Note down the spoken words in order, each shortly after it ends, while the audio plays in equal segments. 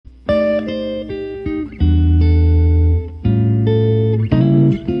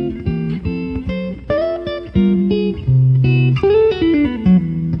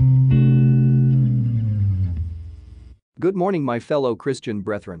Good morning, my fellow Christian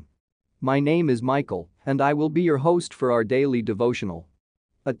brethren. My name is Michael, and I will be your host for our daily devotional.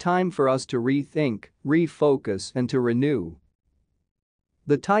 A time for us to rethink, refocus, and to renew.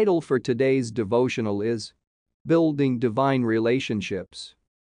 The title for today's devotional is Building Divine Relationships.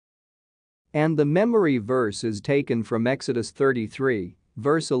 And the memory verse is taken from Exodus 33,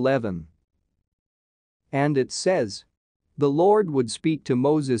 verse 11. And it says, "The Lord would speak to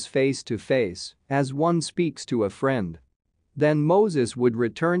Moses face to face, as one speaks to a friend. Then Moses would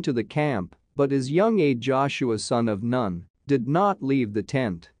return to the camp, but his young aide Joshua son of Nun did not leave the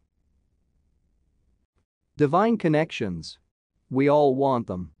tent." Divine connections. We all want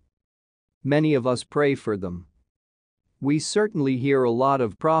them. Many of us pray for them. We certainly hear a lot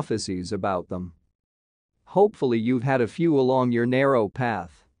of prophecies about them. Hopefully you've had a few along your narrow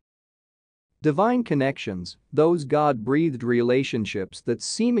path. Divine connections, those God-breathed relationships that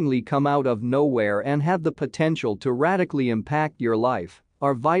seemingly come out of nowhere and have the potential to radically impact your life,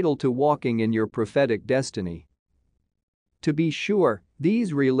 are vital to walking in your prophetic destiny. To be sure,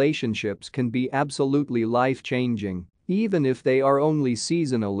 these relationships can be absolutely life-changing, even if they are only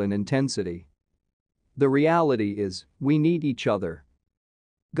seasonal in intensity. The reality is, we need each other.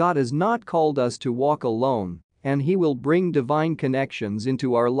 God has not called us to walk alone, and He will bring divine connections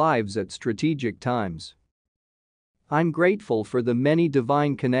into our lives at strategic times. I'm grateful for the many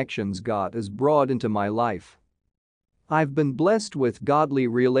divine connections God has brought into my life. I've been blessed with godly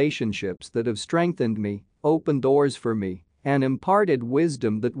relationships that have strengthened me, opened doors for me, and imparted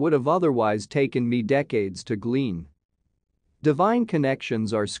wisdom that would have otherwise taken me decades to glean. Divine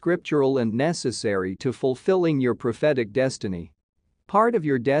connections are scriptural and necessary to fulfilling your prophetic destiny. Part of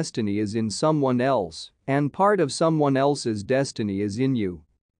your destiny is in someone else, and part of someone else's destiny is in you.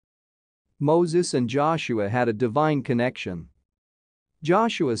 Moses and Joshua had a divine connection.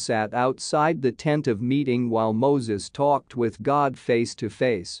 Joshua sat outside the tent of meeting while Moses talked with God face to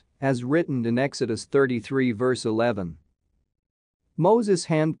face, as written in Exodus 33 verse 11. Moses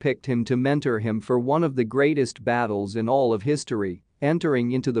handpicked him to mentor him for one of the greatest battles in all of history,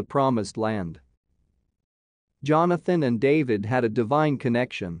 entering into the Promised Land. Jonathan and David had a divine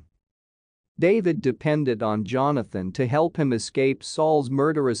connection. David depended on Jonathan to help him escape Saul's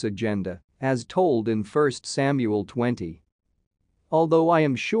murderous agenda, as told in 1 Samuel 20. Although I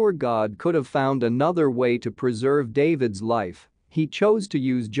am sure God could have found another way to preserve David's life, He chose to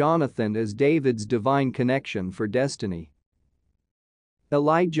use Jonathan as David's divine connection for destiny.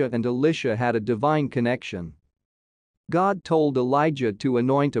 Elijah and Elisha had a divine connection. God told Elijah to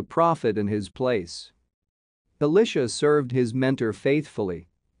anoint a prophet in his place. Elisha served his mentor faithfully,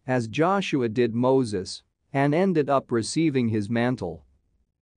 as Joshua did Moses, and ended up receiving his mantle.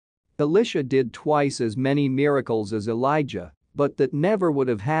 Elisha did twice as many miracles as Elijah, but that never would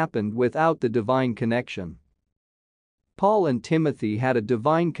have happened without the divine connection. Paul and Timothy had a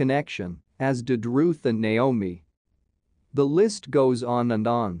divine connection, as did Ruth and Naomi. The list goes on and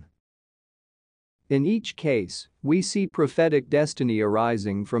on. In each case, we see prophetic destiny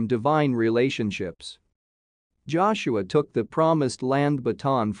arising from divine relationships. Joshua took the Promised Land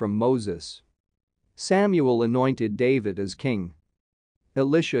baton from Moses. Samuel anointed David as king.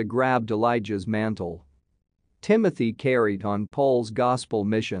 Elisha grabbed Elijah's mantle. Timothy carried on Paul's gospel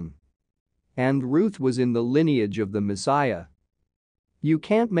mission. And Ruth was in the lineage of the Messiah. You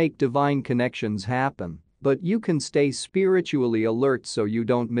can't make divine connections happen, but you can stay spiritually alert so you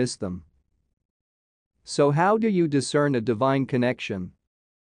don't miss them. So how do you discern a divine connection?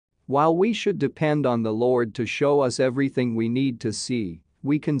 While we should depend on the Lord to show us everything we need to see,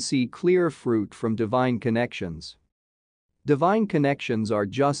 we can see clear fruit from divine connections. Divine connections are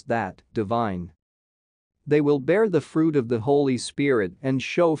just that, divine. They will bear the fruit of the Holy Spirit and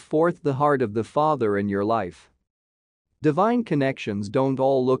show forth the heart of the Father in your life. Divine connections don't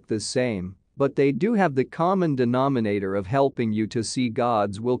all look the same, but they do have the common denominator of helping you to see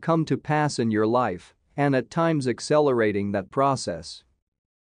God's will come to pass in your life, and at times accelerating that process.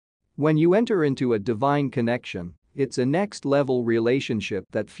 When you enter into a divine connection, it's a next-level relationship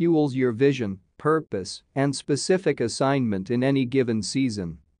that fuels your vision, purpose, and specific assignment in any given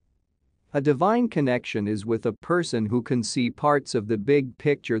season. A divine connection is with a person who can see parts of the big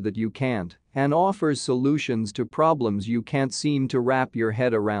picture that you can't, and offers solutions to problems you can't seem to wrap your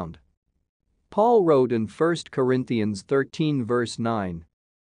head around. Paul wrote in 1 Corinthians 13 verse 9.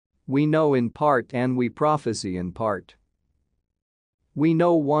 We know in part and we prophesy in part. We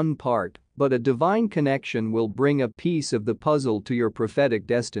know one part, but a divine connection will bring a piece of the puzzle to your prophetic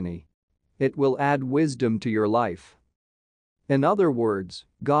destiny. It will add wisdom to your life. In other words,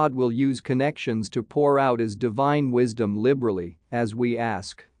 God will use connections to pour out His divine wisdom liberally as we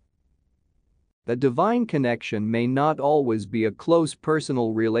ask. A divine connection may not always be a close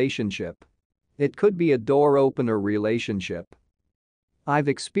personal relationship. It could be a door-opener relationship. I've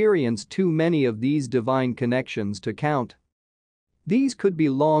experienced too many of these divine connections to count. These could be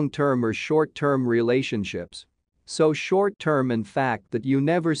long-term or short-term relationships. So short-term in fact that you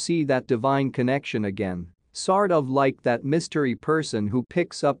never see that divine connection again, sort of like that mystery person who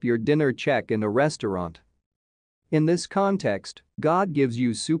picks up your dinner check in a restaurant. In this context, God gives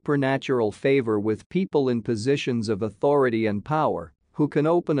you supernatural favor with people in positions of authority and power who can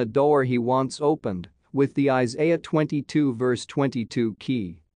open a door he wants opened, with the Isaiah 22 verse 22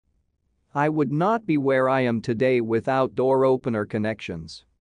 key. I would not be where I am today without door-opener connections.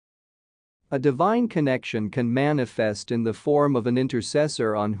 A divine connection can manifest in the form of an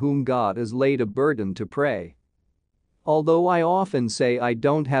intercessor on whom God has laid a burden to pray. Although I often say I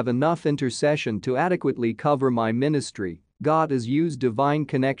don't have enough intercession to adequately cover my ministry, God has used divine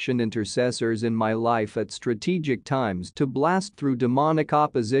connection intercessors in my life at strategic times to blast through demonic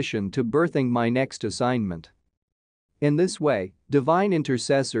opposition to birthing my next assignment. In this way, divine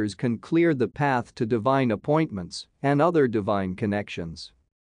intercessors can clear the path to divine appointments and other divine connections.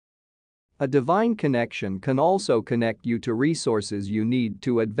 A divine connection can also connect you to resources you need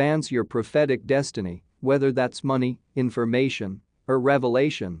to advance your prophetic destiny, whether that's money, information, or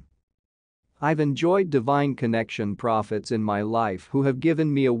revelation. I've enjoyed divine connection prophets in my life who have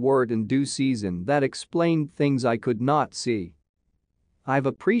given me a word in due season that explained things I could not see. I've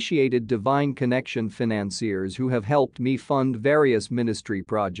appreciated divine connection financiers who have helped me fund various ministry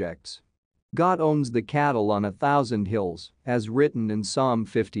projects. God owns the cattle on 1,000 hills, as written in Psalm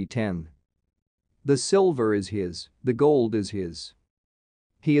 50:10. The silver is his, the gold is his.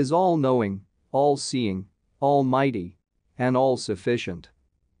 He is all-knowing, all-seeing, almighty, and all-sufficient.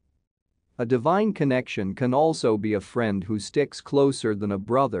 A divine connection can also be a friend who sticks closer than a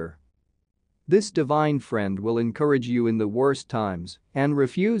brother. This divine friend will encourage you in the worst times and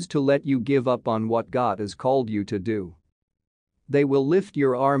refuse to let you give up on what God has called you to do. They will lift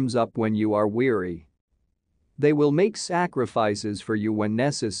your arms up when you are weary. They will make sacrifices for you when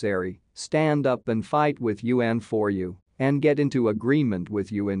necessary, stand up and fight with you and for you, and get into agreement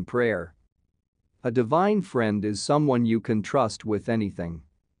with you in prayer. A divine friend is someone you can trust with anything.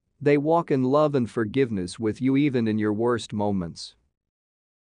 They walk in love and forgiveness with you even in your worst moments.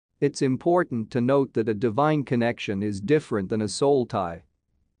 It's important to note that a divine connection is different than a soul tie.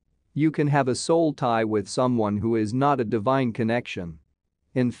 You can have a soul tie with someone who is not a divine connection.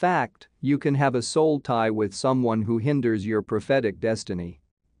 In fact, you can have a soul tie with someone who hinders your prophetic destiny.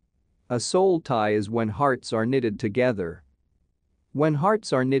 A soul tie is when hearts are knitted together. When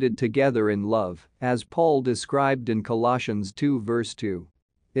hearts are knitted together in love, as Paul described in Colossians 2 verse 2.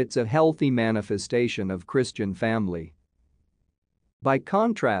 It's a healthy manifestation of Christian family. By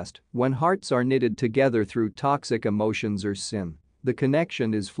contrast, when hearts are knitted together through toxic emotions or sin, the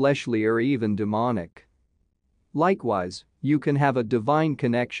connection is fleshly or even demonic. Likewise, you can have a divine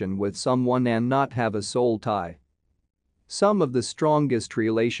connection with someone and not have a soul tie. Some of the strongest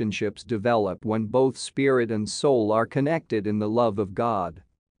relationships develop when both spirit and soul are connected in the love of God.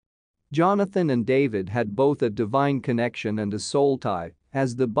 Jonathan and David had both a divine connection and a soul tie,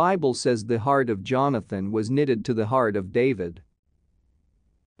 as the Bible says the heart of Jonathan was knitted to the heart of David.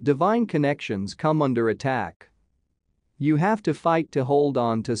 Divine connections come under attack. You have to fight to hold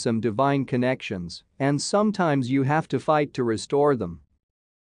on to some divine connections, and sometimes you have to fight to restore them.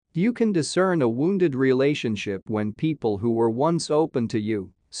 You can discern a wounded relationship when people who were once open to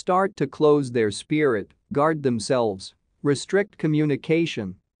you start to close their spirit, guard themselves, restrict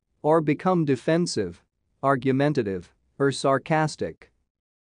communication, or become defensive, argumentative, or sarcastic.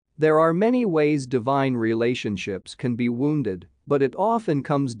 There are many ways divine relationships can be wounded, but it often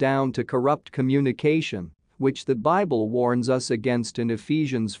comes down to corrupt communication, which the Bible warns us against in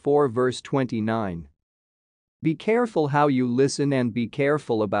Ephesians 4 verse 29. Be careful how you listen and be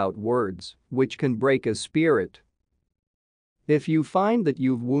careful about words, which can break a spirit. If you find that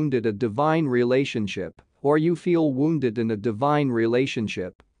you've wounded a divine relationship, or you feel wounded in a divine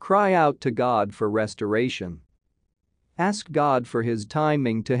relationship, cry out to God for restoration. Ask God for His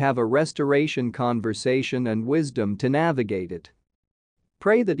timing to have a restoration conversation and wisdom to navigate it.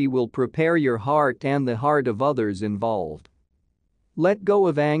 Pray that He will prepare your heart and the heart of others involved. Let go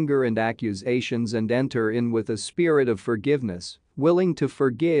of anger and accusations and enter in with a spirit of forgiveness, willing to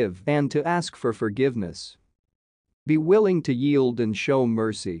forgive and to ask for forgiveness. Be willing to yield and show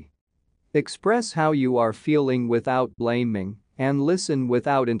mercy. Express how you are feeling without blaming, and listen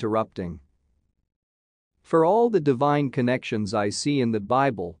without interrupting. For all the divine connections I see in the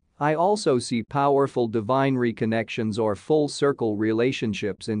Bible, I also see powerful divine reconnections or full circle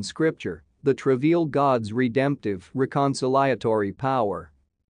relationships in Scripture that reveal God's redemptive, reconciliatory power.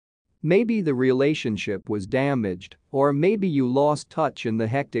 Maybe the relationship was damaged, or maybe you lost touch in the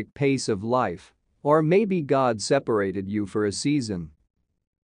hectic pace of life, or maybe God separated you for a season.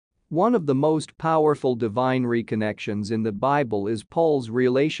 One of the most powerful divine reconnections in the Bible is Paul's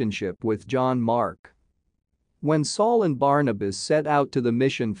relationship with John Mark. When Saul and Barnabas set out to the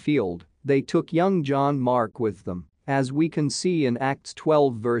mission field, they took young John Mark with them, as we can see in Acts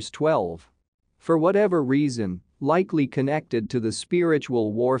 12 verse 12. For whatever reason, likely connected to the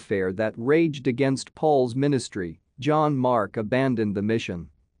spiritual warfare that raged against Paul's ministry, John Mark abandoned the mission.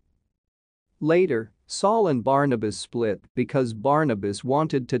 Later, Saul and Barnabas split because Barnabas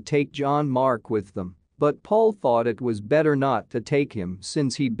wanted to take John Mark with them, but Paul thought it was better not to take him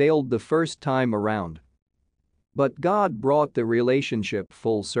since he bailed the first time around. But God brought the relationship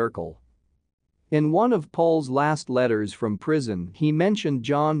full circle. In one of Paul's last letters from prison, he mentioned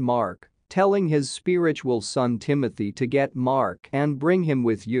John Mark, telling his spiritual son Timothy to get Mark and bring him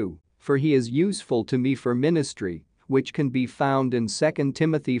with you, for he is useful to me for ministry, which can be found in 2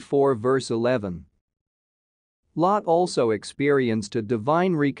 Timothy 4 verse 11. Lot also experienced a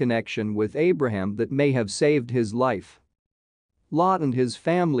divine reconnection with Abraham that may have saved his life. Lot and his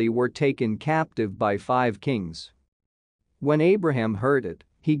family were taken captive by 5 kings. When Abraham heard it,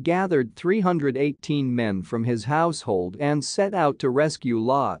 he gathered 318 men from his household and set out to rescue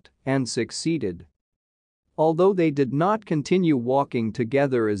Lot, and succeeded. Although they did not continue walking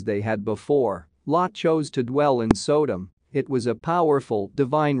together as they had before, Lot chose to dwell in Sodom. It was a powerful,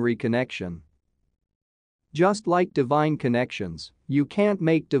 divine reconnection. Just like divine connections, you can't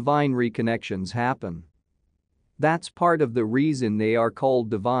make divine reconnections happen. That's part of the reason they are called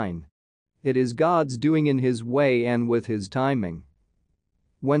divine. It is God's doing in His way and with His timing.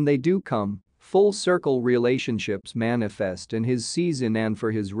 When they do come, full circle relationships manifest in His season and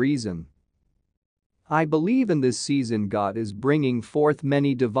for His reason. I believe in this season God is bringing forth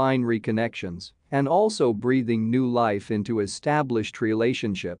many divine reconnections and also breathing new life into established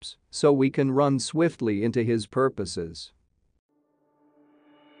relationships so we can run swiftly into His purposes.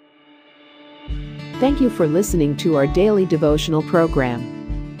 Thank you for listening to our daily devotional program.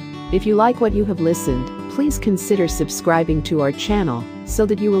 If you like what you have listened, please consider subscribing to our channel so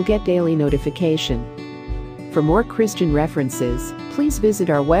that you will get daily notification. For more Christian references, please visit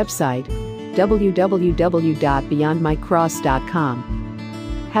our website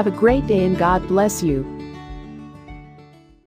www.beyondmycross.com. Have a great day and God bless you.